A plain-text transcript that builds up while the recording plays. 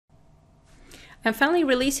I'm finally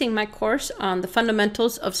releasing my course on the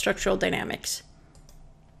fundamentals of structural dynamics.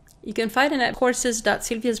 You can find it at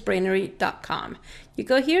courses.silviasbrainery.com. You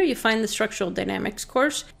go here, you find the structural dynamics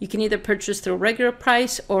course. You can either purchase through regular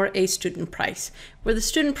price or a student price. For the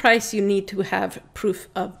student price, you need to have proof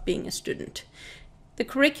of being a student. The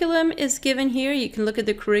curriculum is given here. You can look at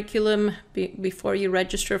the curriculum before you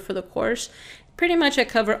register for the course. Pretty much I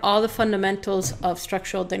cover all the fundamentals of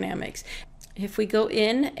structural dynamics. If we go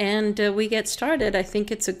in and we get started, I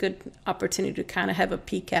think it's a good opportunity to kind of have a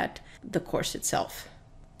peek at the course itself.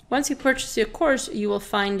 Once you purchase your course, you will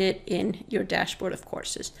find it in your dashboard of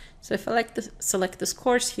courses. So if I like to select this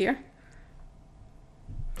course here,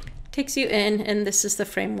 it takes you in, and this is the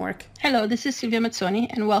framework. Hello, this is Silvia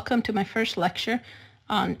Mazzoni, and welcome to my first lecture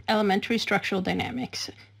on elementary structural dynamics.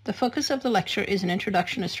 The focus of the lecture is an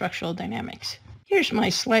introduction to structural dynamics. Here's my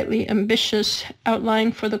slightly ambitious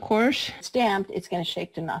outline for the course. Stamped, it's going to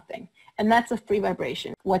shake to nothing. And that's a free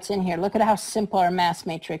vibration. What's in here? Look at how simple our mass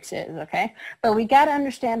matrix is, okay? But we got to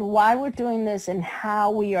understand why we're doing this and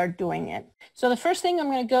how we are doing it. So the first thing I'm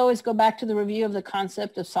going to go back to the review of the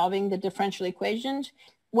concept of solving the differential equations.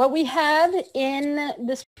 What we have in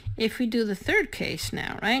this, if we do the third case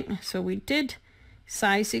now, right? So we did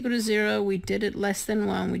size equal to 0, we did it less than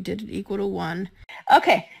 1, we did it equal to 1.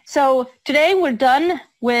 Okay, so today we're done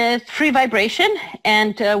with free vibration,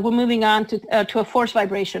 and we're moving on to a forced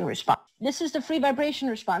vibration response. This is the free vibration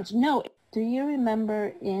response. No, do you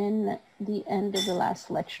remember in the end of the last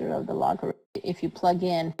lecture of the logarithm, if you plug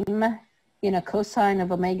in, cosine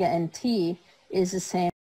of omega and t is the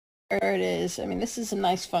same. There it is. I mean, this is a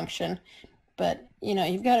nice function, but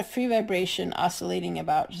you've got a free vibration oscillating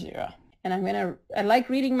about 0. And I like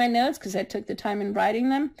reading my notes because I took the time in writing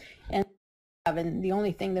them, and the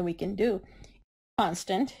only thing that we can do,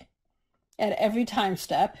 constant at every time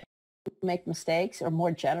step, make mistakes or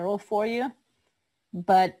more general for you,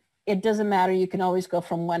 but it doesn't matter. You can always go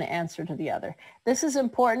from one answer to the other. This is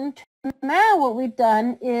important. Now what we've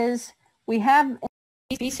done is we have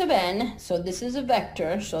b sub n, so this is a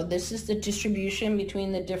vector, so this is the distribution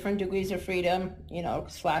between the different degrees of freedom,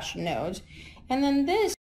 slash nodes, and then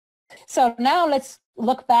this. So now let's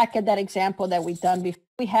look back at that example that we've done before.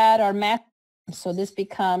 We had our math, so this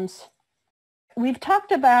becomes, we've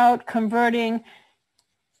talked about converting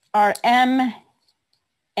our m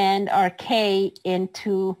and our k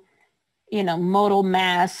into, modal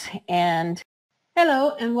mass. And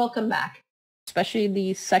hello and welcome back, especially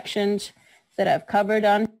these sections that I've covered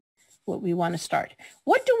on what we want to start.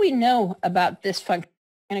 What do we know about this function?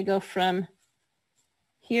 I'm going to go from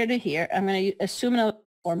here to here. I'm going to assume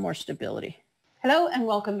or more stability. Hello and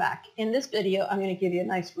welcome back. In this video, I'm going to give you a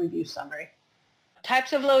nice review summary.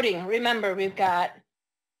 Types of loading. Remember, we've got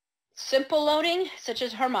simple loading, such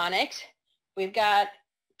as harmonics. We've got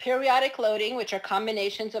periodic loading, which are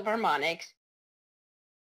combinations of harmonics.